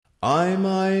I'm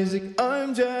Isaac,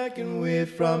 I'm Jack, and we're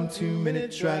from 2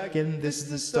 Minute Track, and this is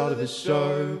the start of the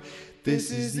show. This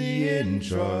is the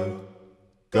intro.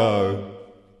 Go.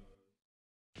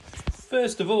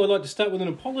 First of all, I'd like to start with an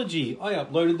apology. I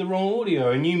uploaded the wrong audio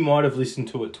and you might have listened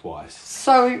to it twice.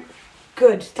 So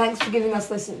good. Thanks for giving us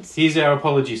listens. Here's our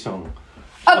apology song.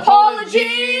 Apology!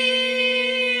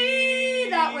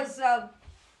 That was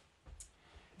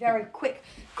very quick.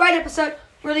 Great episode.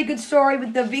 Really good story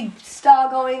with the big star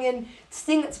going, and it's a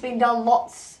thing that's been done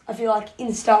lots, I feel like,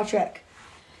 in Star Trek.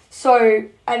 So,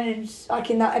 and it's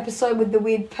like in that episode with the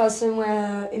weird person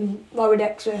where in lower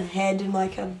decks her head and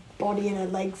like her body and her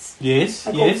legs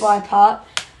all fly apart.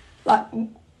 Like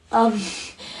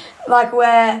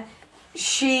where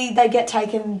they get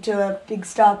taken to a big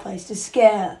star place to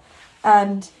scare her,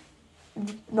 and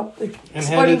not the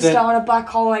exploding star in a black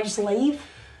hole, and they just leave.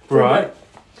 Right.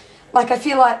 Like I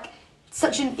feel like it's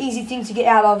such an easy thing to get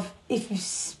out of if you're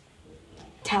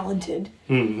talented.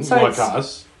 So like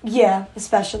us. Yeah,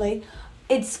 especially.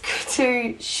 It's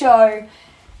to show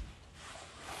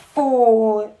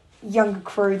for younger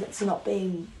crew that's not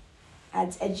being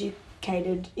as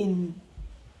educated in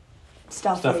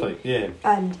Starfleet, yeah,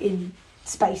 and in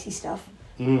spacey stuff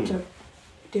to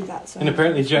do that. So. And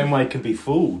apparently Janeway can be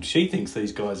fooled. She thinks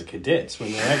these guys are cadets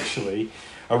when they're actually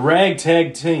a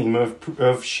ragtag team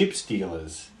of ship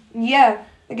stealers. Yeah,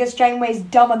 I guess Janeway's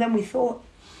dumber than we thought.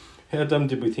 How dumb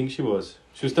did we think she was?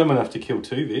 She was dumb enough to kill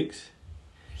Tuvix.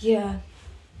 Yeah.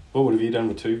 What would have you done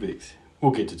with Tuvix?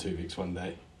 We'll get to Tuvix one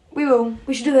day. We will.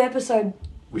 We should do the episode.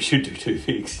 We should do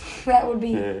Tuvix. That would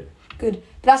be good. But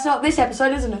that's not this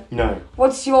episode, isn't it? No.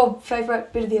 What's your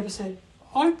favourite bit of the episode?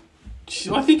 I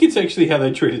think it's actually how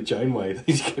they treated Janeway.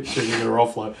 They just kept shooting her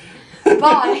off like...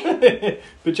 Bye.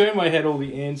 But Janeway had all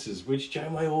the answers, which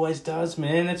Janeway always does,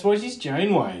 man. That's why she's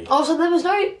Janeway. Also, there was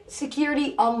no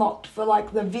security unlocked for,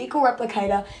 like, the vehicle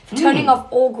replicator, for turning off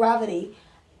all gravity,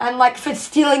 and, like, for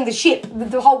stealing the ship,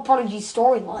 the whole Prodigy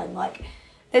storyline. Like,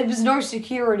 there was no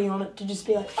security on it to just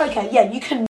be like, okay, yeah, you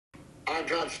can... I'm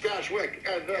John Stashwick,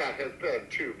 and that has been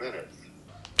 2 minutes.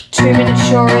 2 minutes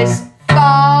sure is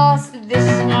fast. This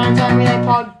is an On-Time Relay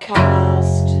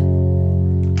podcast.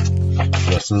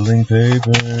 Rustling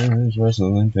papers,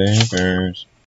 rustling papers.